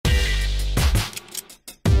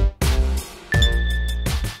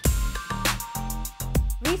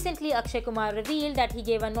Recently, Akshay Kumar revealed that he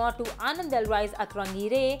gave a nod to Anand Rai's Atrangi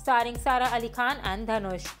Re, starring Sara Ali Khan and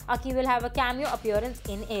Dhanush. Aki will have a cameo appearance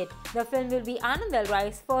in it. The film will be Anand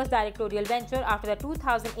Rai's first directorial venture after the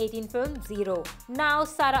 2018 film Zero. Now,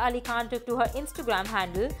 Sara Ali Khan took to her Instagram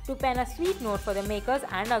handle to pen a sweet note for the makers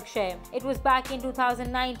and Akshay. It was back in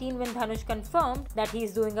 2019 when Dhanush confirmed that he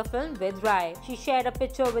is doing a film with Rai. She shared a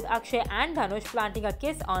picture with Akshay and Dhanush planting a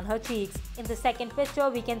kiss on her cheeks. In the second picture,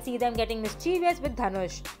 we can see them getting mischievous with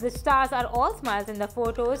Dhanush. The stars are all smiles in the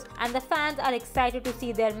photos and the fans are excited to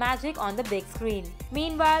see their magic on the big screen.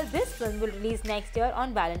 Meanwhile, this film will release next year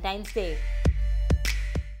on Valentine's Day.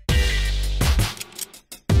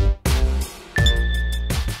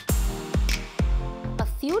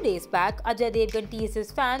 Few days back, Ajay Devgn teased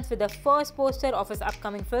his fans with the first poster of his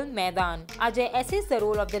upcoming film Maidaan. Ajay essays the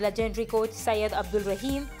role of the legendary coach Syed Abdul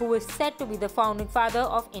Rahim, who is said to be the founding father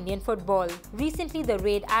of Indian football. Recently, the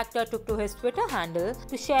Raid actor took to his Twitter handle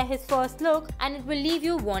to share his first look, and it will leave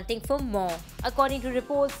you wanting for more. According to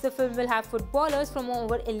reports, the film will have footballers from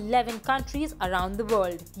over 11 countries around the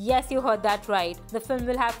world. Yes, you heard that right. The film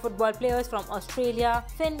will have football players from Australia,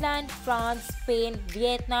 Finland, France, Spain,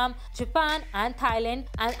 Vietnam, Japan and Thailand,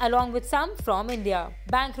 and along with some from India.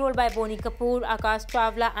 Bankrolled by Boney Kapoor, Akash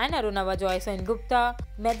Chawla and Arunava Joy Gupta,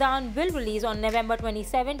 Maidaan will release on November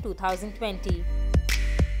 27, 2020.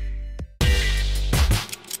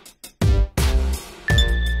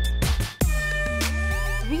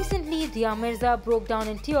 Recently, Mirza broke down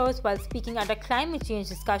in tears while speaking at a climate change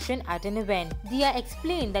discussion at an event. Dia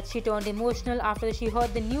explained that she turned emotional after she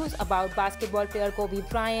heard the news about basketball player Kobe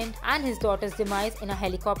Bryant and his daughter's demise in a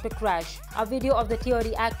helicopter crash. A video of the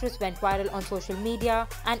teary actress went viral on social media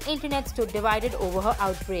and internet stood divided over her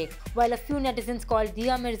outbreak. While a few netizens called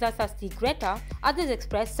Dia Mirza Sasti Greta, others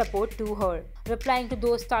expressed support to her. Replying to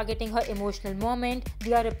those targeting her emotional moment,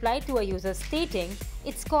 Dia replied to a user stating,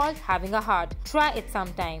 "It's called having a heart. Try it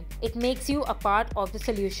sometime. It makes you a part of the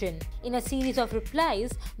solution." In a series of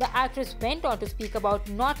replies, the actress went on to speak about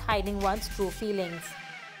not hiding one's true feelings.